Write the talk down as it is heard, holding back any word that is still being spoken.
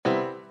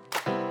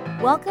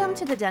Welcome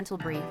to the Dental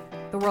Brief,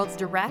 the world's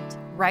direct,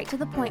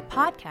 right-to-the-point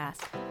podcast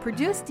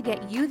produced to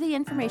get you the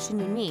information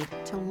you need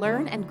to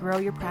learn and grow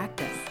your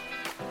practice.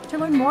 To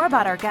learn more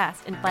about our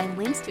guests and find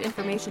links to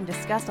information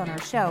discussed on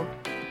our show,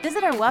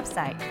 visit our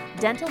website,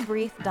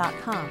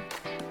 dentalbrief.com.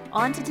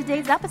 On to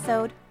today's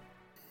episode.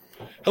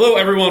 Hello,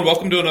 everyone.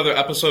 Welcome to another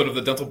episode of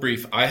the Dental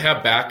Brief. I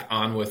have back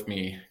on with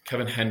me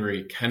Kevin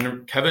Henry.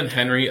 Kevin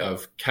Henry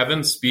of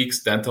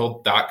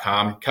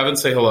kevinspeaksdental.com. Kevin,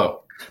 say hello.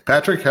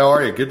 Patrick, how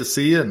are you? Good to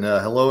see you, and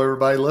hello,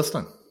 everybody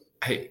listening.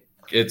 Hey,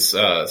 it's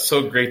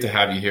so great to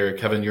have you here.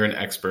 Kevin, you're an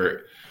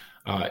expert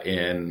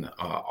in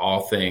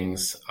all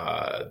things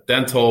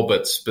dental,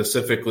 but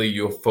specifically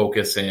you'll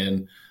focus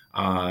in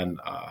on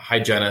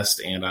hygienists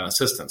and on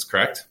assistants,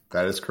 correct?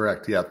 That is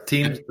correct. Yeah,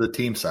 the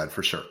team side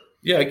for sure.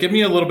 Yeah, give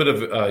me a little bit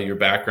of your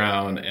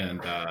background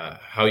and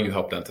how you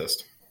help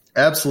dentists.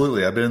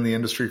 Absolutely. I've been in the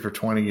industry for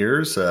 20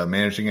 years,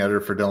 managing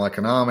editor for Dental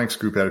Economics,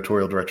 group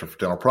editorial director for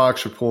Dental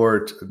Products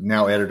Report,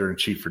 now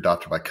editor-in-chief for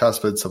Dr.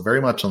 Bicuspid. So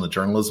very much on the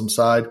journalism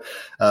side,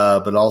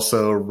 but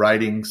also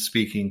writing,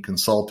 speaking,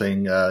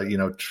 consulting,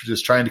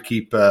 just trying to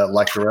keep,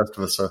 like the rest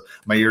of us,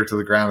 my ear to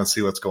the ground and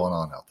see what's going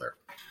on out there.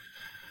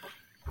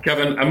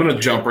 Kevin, I'm going to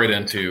jump right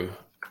into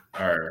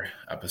our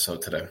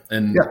episode today.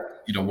 And,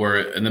 we're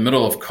in the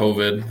middle of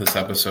COVID. This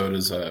episode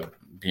is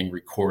being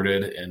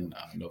recorded in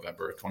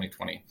November of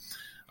 2020.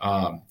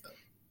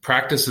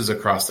 Practices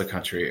across the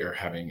country are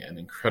having an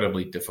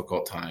incredibly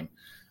difficult time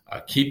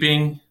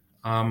keeping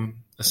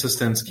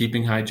assistants,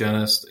 keeping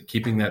hygienists,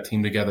 keeping that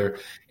team together,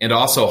 and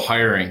also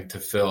hiring to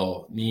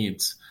fill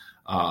needs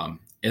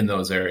in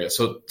those areas.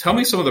 So tell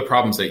me some of the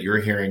problems that you're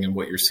hearing and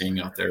what you're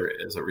seeing out there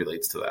as it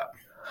relates to that.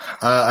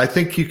 I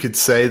think you could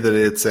say that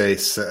it's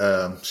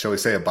shall we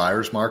say, a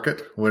buyer's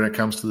market when it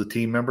comes to the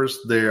team members.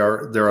 There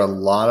are a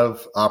lot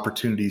of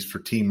opportunities for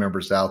team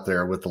members out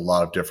there with a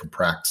lot of different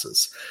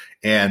practices.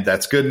 And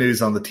that's good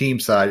news on the team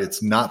side.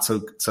 It's not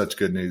such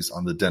good news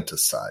on the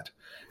dentist side.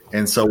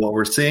 And so what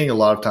we're seeing a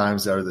lot of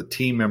times are the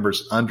team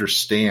members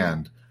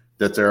understand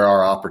that there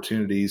are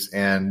opportunities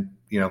and,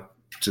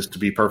 just to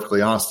be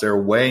perfectly honest, they're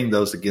weighing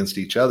those against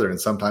each other. And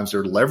sometimes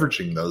they're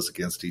leveraging those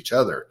against each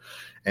other.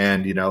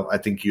 And, I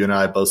think you and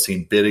I have both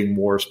seen bidding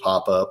wars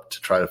pop up to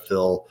try to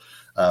fill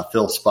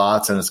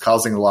spots. And it's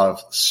causing a lot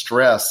of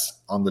stress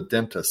on the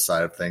dentist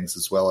side of things,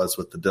 as well as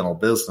with the dental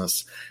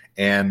business.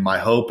 And my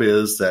hope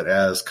is that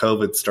as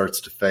COVID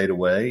starts to fade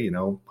away,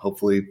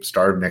 hopefully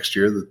start of next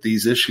year, that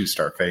these issues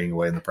start fading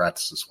away in the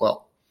practice as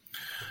well.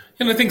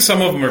 And I think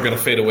some of them are going to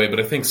fade away, but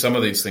I think some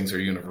of these things are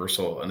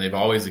universal and they've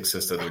always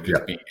existed. They're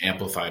just being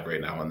amplified right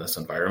now in this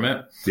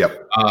environment.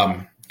 Yep.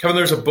 Kevin,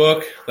 there's a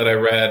book that I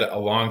read a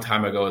long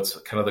time ago. It's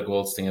kind of the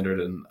gold standard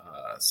in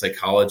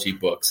psychology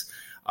books.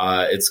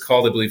 It's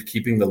called, I believe,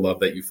 Keeping the Love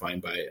That You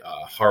Find by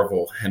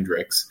Harville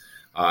Hendrix.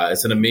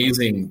 It's an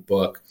amazing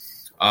book.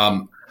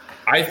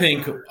 I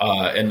think,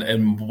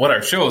 and what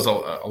our show is, a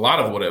lot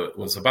of what it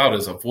was about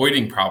is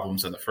avoiding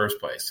problems in the first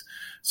place.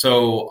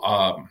 So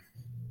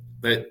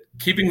that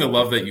keeping the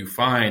love that you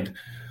find,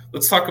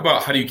 let's talk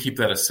about how do you keep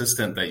that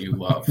assistant that you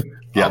love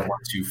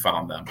once you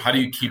found them? How do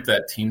you keep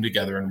that team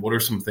together? And what are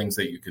some things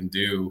that you can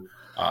do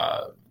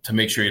to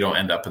make sure you don't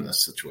end up in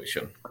this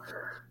situation?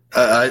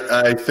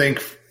 I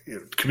think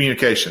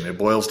communication, it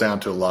boils down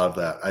to a lot of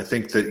that. I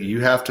think that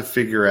you have to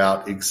figure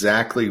out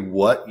exactly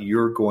what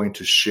you're going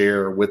to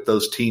share with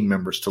those team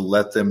members to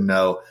let them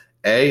know,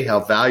 A, how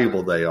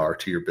valuable they are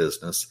to your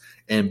business,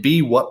 and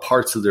B, what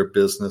parts of their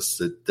business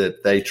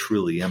that they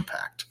truly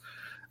impact.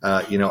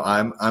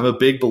 I'm a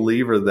big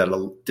believer that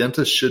a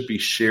dentist should be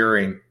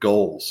sharing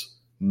goals,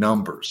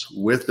 numbers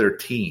with their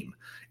team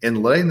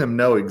and letting them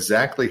know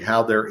exactly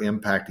how they're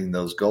impacting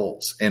those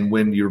goals. And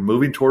when you're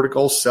moving toward a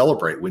goal,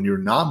 celebrate. When you're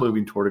not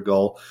moving toward a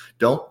goal,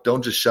 don't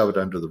just shove it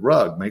under the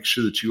rug. Make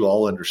sure that you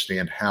all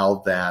understand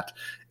how that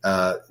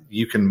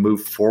you can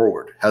move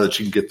forward, how that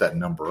you can get that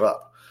number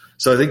up.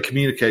 So I think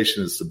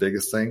communication is the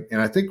biggest thing.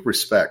 And I think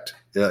respect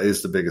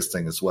is the biggest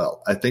thing as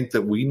well. I think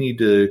that we need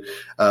to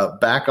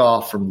back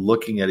off from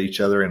looking at each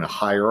other in a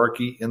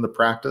hierarchy in the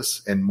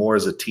practice and more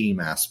as a team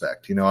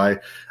aspect. I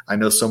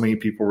know so many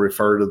people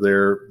refer to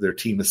their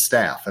team as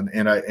staff,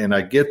 and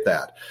I get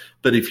that.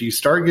 But if you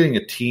start getting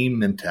a team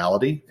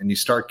mentality and you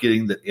start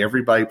getting that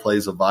everybody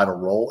plays a vital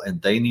role and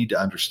they need to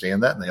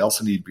understand that and they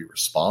also need to be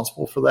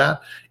responsible for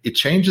that, it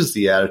changes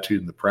the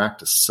attitude in the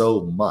practice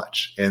so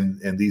much.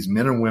 And these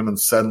men and women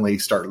suddenly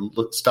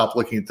stop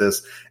looking at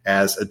this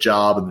as a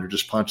job and they're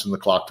just punching the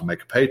clock to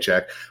make a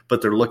paycheck,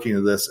 but they're looking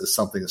at this as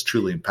something that's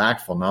truly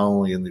impactful, not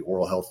only in the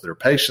oral health of their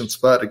patients,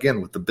 but again,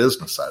 with the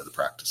business side of the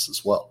practice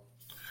as well.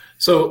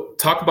 So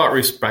talk about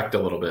respect a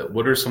little bit.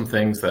 What are some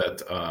things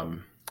that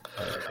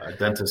a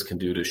dentist can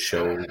do to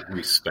show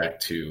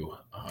respect to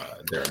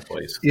their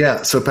employees?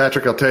 Yeah. So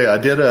Patrick, I'll tell you, I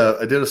did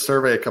a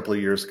survey a couple of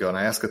years ago and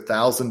I asked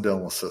 1,000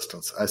 dental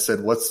assistants. I said,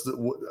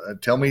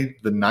 tell me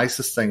the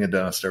nicest thing a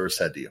dentist ever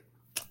said to you.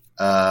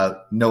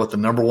 Know what the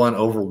number one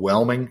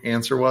overwhelming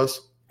answer was?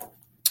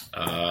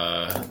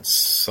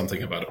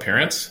 Something about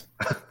appearance.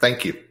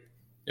 Thank you.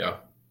 Yeah.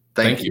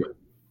 Thank you.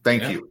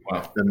 Thank you.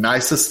 Wow. The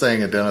nicest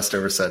thing a dentist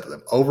ever said to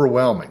them.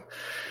 Overwhelming.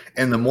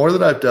 And the more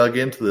that I've dug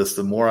into this,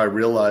 the more I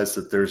realize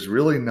that there's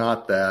really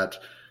not that,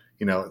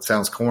 it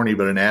sounds corny,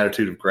 but an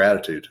attitude of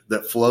gratitude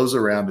that flows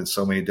around in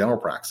so many dental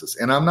practices.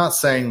 And I'm not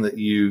saying that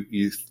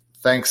you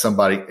thank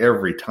somebody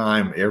every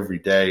time, every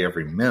day,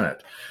 every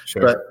minute.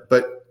 Sure.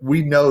 But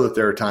we know that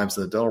there are times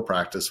in the dental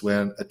practice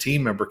when a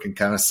team member can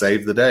kind of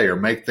save the day or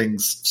make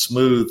things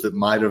smooth that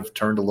might have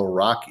turned a little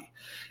rocky.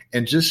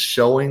 And just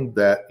showing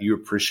that you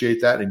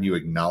appreciate that and you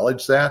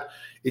acknowledge that,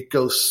 it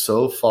goes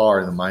so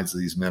far in the minds of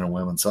these men and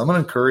women. So I'm going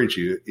to encourage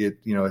you, if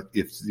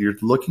you're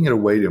looking at a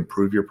way to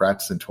improve your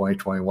practice in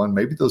 2021,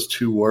 maybe those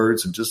 2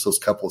 words and just those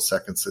couple of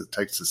seconds it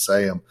takes to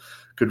say them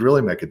could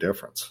really make a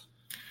difference.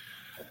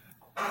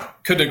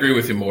 Couldn't agree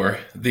with you more.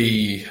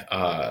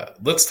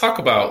 Let's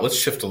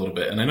shift a little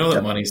bit. And I know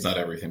that money's not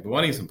everything, but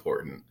money's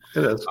important.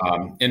 It is.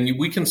 And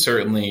we can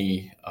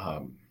certainly,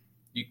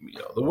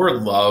 the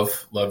word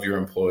love your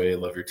employee,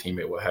 love your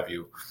teammate, what have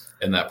you,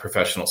 in that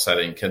professional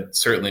setting can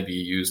certainly be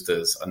used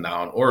as a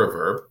noun or a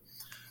verb.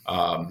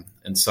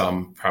 And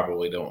some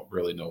probably don't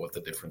really know what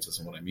the difference is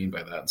and what I mean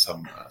by that. And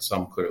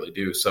some clearly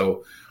do.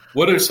 So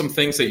what are some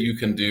things that you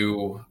can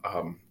do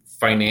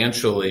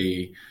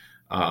financially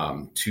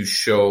to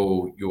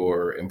show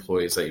your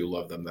employees that you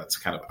love them that's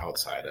kind of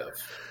outside of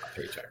a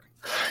paycheck?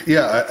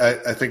 Yeah,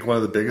 I think one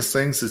of the biggest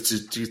things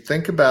is to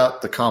think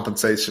about the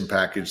compensation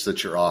package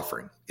that you're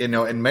offering,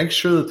 and make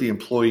sure that the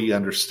employee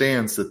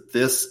understands that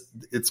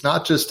it's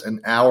not just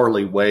an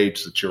hourly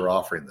wage that you're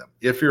offering them.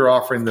 If you're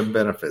offering them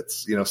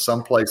benefits,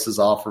 some places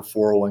offer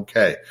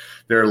 401k.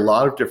 There are a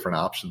lot of different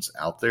options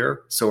out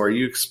there. So are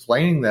you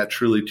explaining that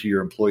truly to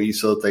your employees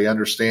so that they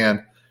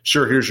understand,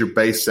 sure, here's your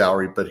base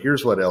salary, but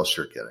here's what else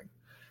you're getting?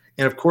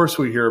 And of course,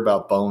 we hear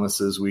about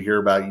bonuses. We hear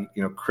about,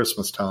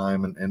 Christmas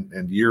time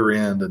and year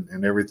end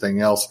and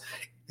everything else.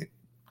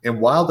 And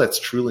while that's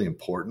truly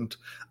important,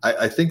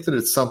 I think that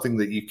it's something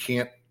that you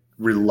can't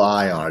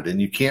rely on it, and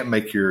you can't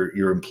make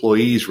your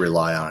employees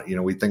rely on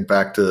it. We think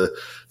back to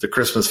the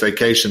Christmas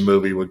Vacation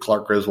movie when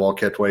Clark Griswold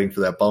kept waiting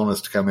for that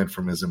bonus to come in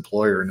from his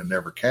employer, and it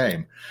never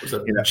came. Was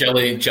it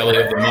jelly of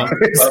the month?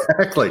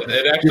 Exactly.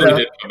 It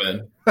actually did come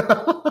in.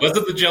 Was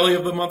it the Jelly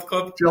of the Month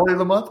Club? Jelly of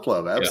the Month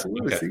Club,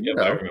 absolutely. Yeah,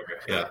 okay. I remember.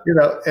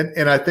 Yeah.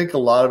 And I think a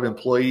lot of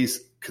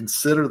employees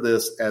consider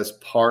this as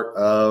part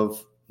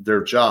of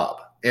their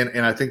job.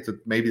 And I think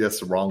that maybe that's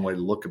the wrong way to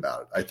look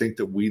about it. I think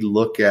that we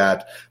look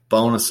at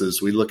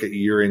bonuses, we look at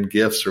year-end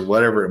gifts or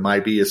whatever it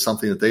might be as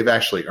something that they've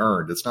actually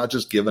earned. It's not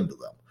just given to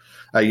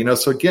them.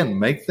 So again,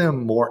 make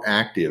them more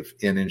active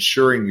in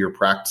ensuring your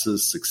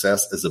practice's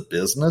success as a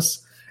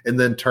business, and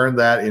then turn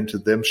that into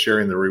them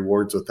sharing the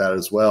rewards with that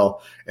as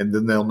well. And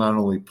then they'll not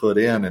only put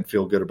in and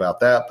feel good about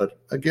that, but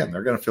again,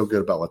 they're going to feel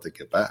good about what they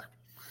get back.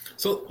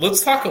 So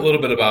let's talk a little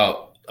bit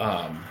about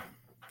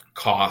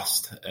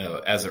cost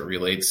as it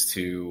relates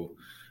to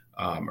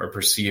or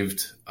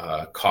perceived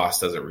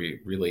cost as it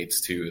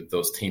relates to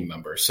those team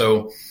members.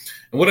 So,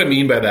 and what I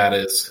mean by that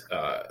is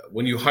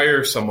when you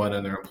hire someone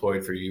and they're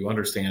employed for you, you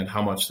understand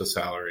how much the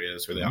salary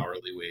is or the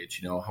hourly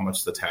wage, how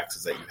much the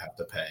taxes that you have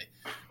to pay,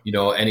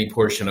 any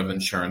portion of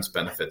insurance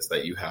benefits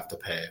that you have to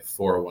pay,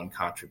 401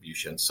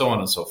 contribution, so on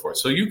and so forth.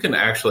 So you can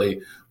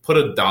actually put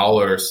a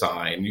dollar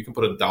sign, you can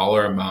put a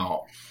dollar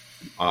amount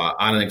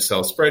on an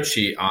Excel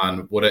spreadsheet on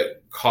what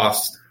it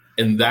costs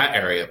in that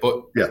area.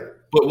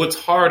 But what's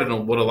hard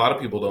and what a lot of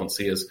people don't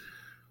see is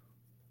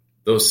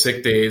those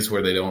sick days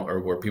where they don't, or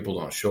where people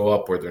don't show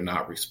up, where they're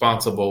not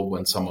responsible,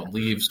 when someone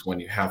leaves, when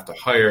you have to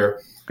hire,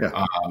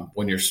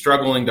 when you're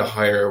struggling to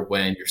hire,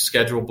 when your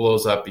schedule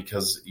blows up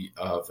because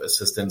of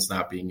assistants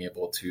not being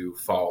able to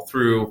follow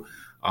through,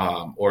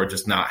 or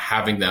just not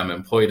having them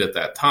employed at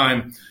that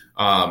time.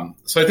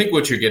 So I think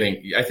what you're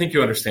getting, I think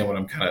you understand what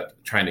I'm kind of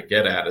trying to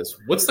get at is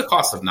what's the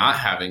cost of not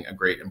having a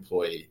great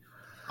employee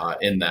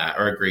in that,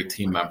 or a great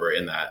team member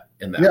in that.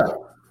 Yeah.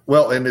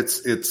 Well, and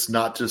it's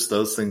not just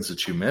those things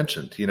that you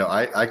mentioned.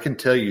 I can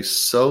tell you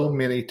so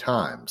many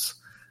times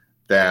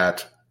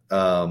that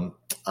I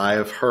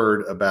have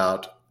heard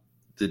about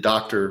the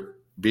doctor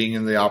being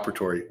in the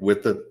operatory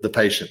with the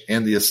patient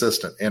and the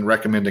assistant and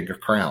recommending a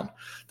crown.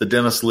 The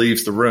dentist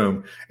leaves the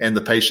room and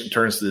the patient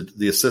turns to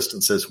the assistant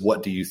and says,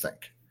 "What do you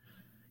think?"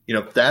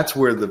 That's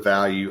where the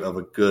value of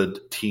a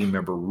good team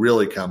member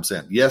really comes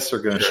in. Yes, they're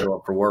going to show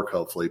up for work,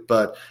 hopefully,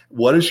 but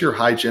what is your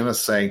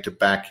hygienist saying to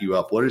back you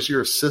up? What is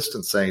your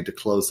assistant saying to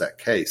close that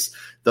case?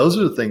 Those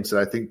are the things that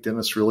I think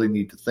dentists really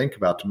need to think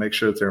about to make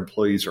sure that their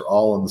employees are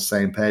all on the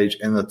same page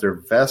and that they're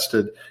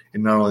vested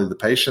in not only the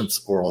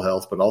patient's oral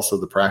health, but also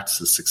the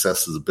practice's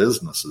success as a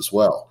business as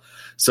well.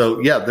 So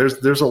yeah,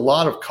 there's a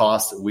lot of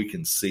cost that we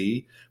can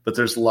see, but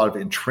there's a lot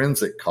of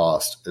intrinsic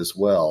cost as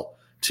well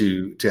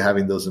to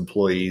having those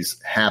employees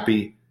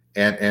happy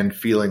and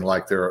feeling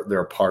like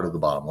they're a part of the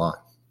bottom line.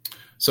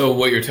 So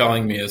what you're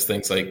telling me is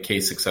things like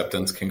case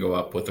acceptance can go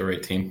up with the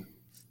right team?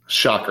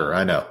 Shocker,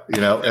 I know.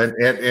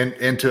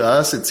 And to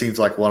us, it seems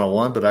like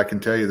one-on-one, but I can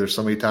tell you there's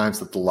so many times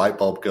that the light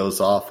bulb goes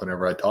off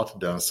whenever I talk to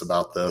dentists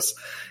about this.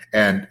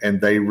 And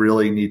they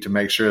really need to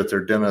make sure that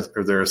their dentist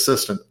or their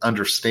assistant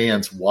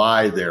understands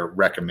why they're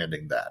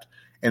recommending that.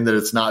 And that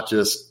it's not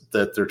just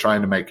that they're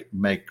trying to make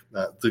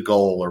the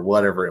goal or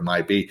whatever it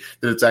might be,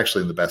 that it's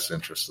actually in the best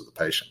interest of the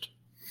patient.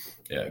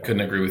 Yeah, I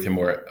couldn't agree with you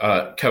more.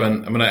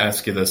 Kevin, I'm going to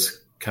ask you this,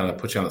 kind of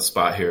put you on the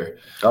spot here.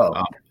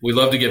 We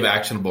love to give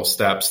actionable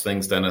steps,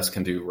 things dentists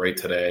can do right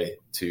today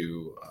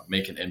to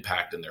make an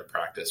impact in their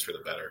practice for the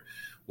better.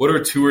 What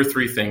are 2 or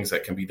 3 things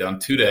that can be done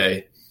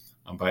today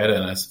by a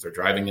dentist if they're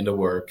driving into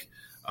work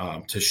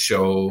to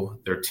show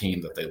their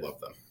team that they love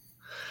them?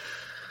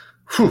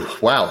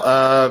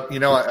 Wow.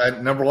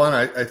 Number one,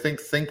 I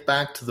think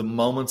back to the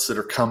moments that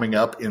are coming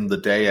up in the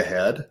day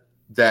ahead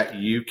that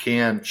you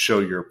can show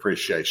your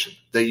appreciation,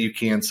 that you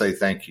can say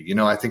thank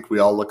you. I think we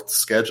all look at the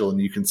schedule and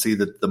you can see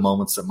that the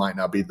moments that might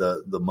not be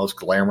the most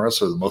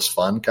glamorous or the most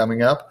fun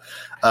coming up.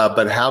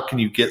 But how can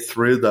you get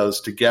through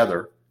those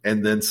together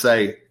and then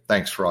say,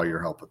 thanks for all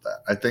your help with that?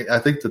 I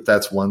think that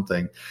that's one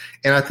thing.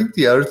 And I think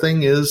the other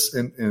thing is,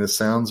 and it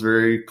sounds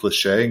very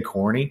cliche and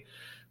corny,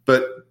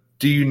 but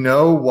do you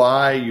know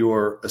why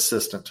your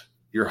assistant,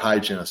 your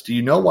hygienist, do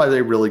you know why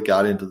they really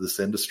got into this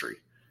industry?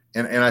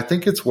 And I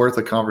think it's worth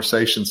a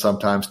conversation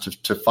sometimes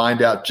to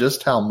find out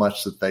just how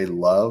much that they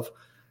love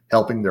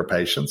helping their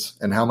patients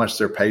and how much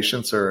their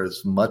patients are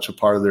as much a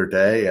part of their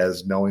day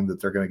as knowing that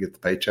they're going to get the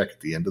paycheck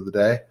at the end of the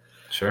day.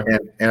 Sure.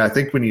 And I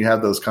think when you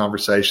have those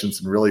conversations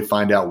and really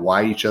find out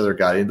why each other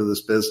got into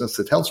this business,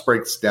 it helps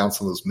break down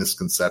some of those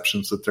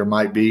misconceptions that there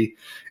might be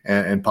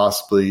and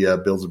possibly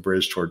builds a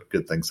bridge toward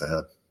good things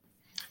ahead.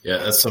 Yeah,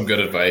 that's some good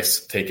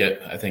advice. Take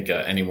it. I think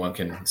anyone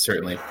can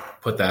certainly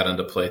put that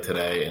into play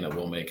today, and it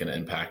will make an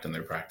impact in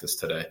their practice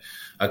today.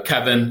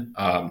 Kevin,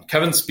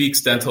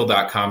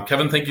 KevinSpeaksDental.com.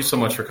 Kevin, thank you so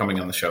much for coming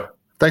on the show.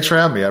 Thanks for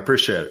having me. I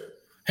appreciate it.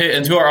 Hey,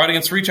 and to our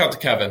audience, reach out to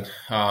Kevin.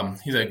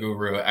 He's a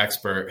guru,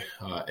 expert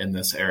in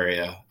this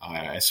area.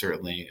 I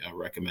certainly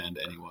recommend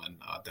anyone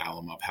dial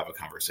him up, have a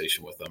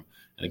conversation with him.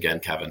 And again,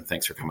 Kevin,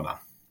 thanks for coming on.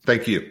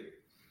 Thank you.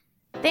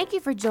 Thank you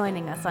for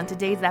joining us on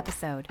today's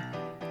episode.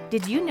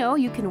 Did you know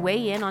you can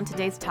weigh in on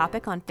today's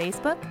topic on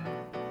Facebook?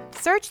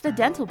 Search The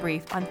Dental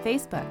Brief on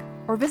Facebook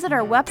or visit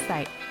our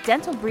website,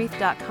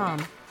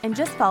 dentalbrief.com, and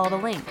just follow the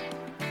link.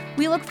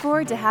 We look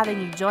forward to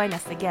having you join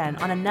us again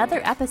on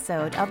another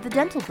episode of The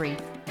Dental Brief.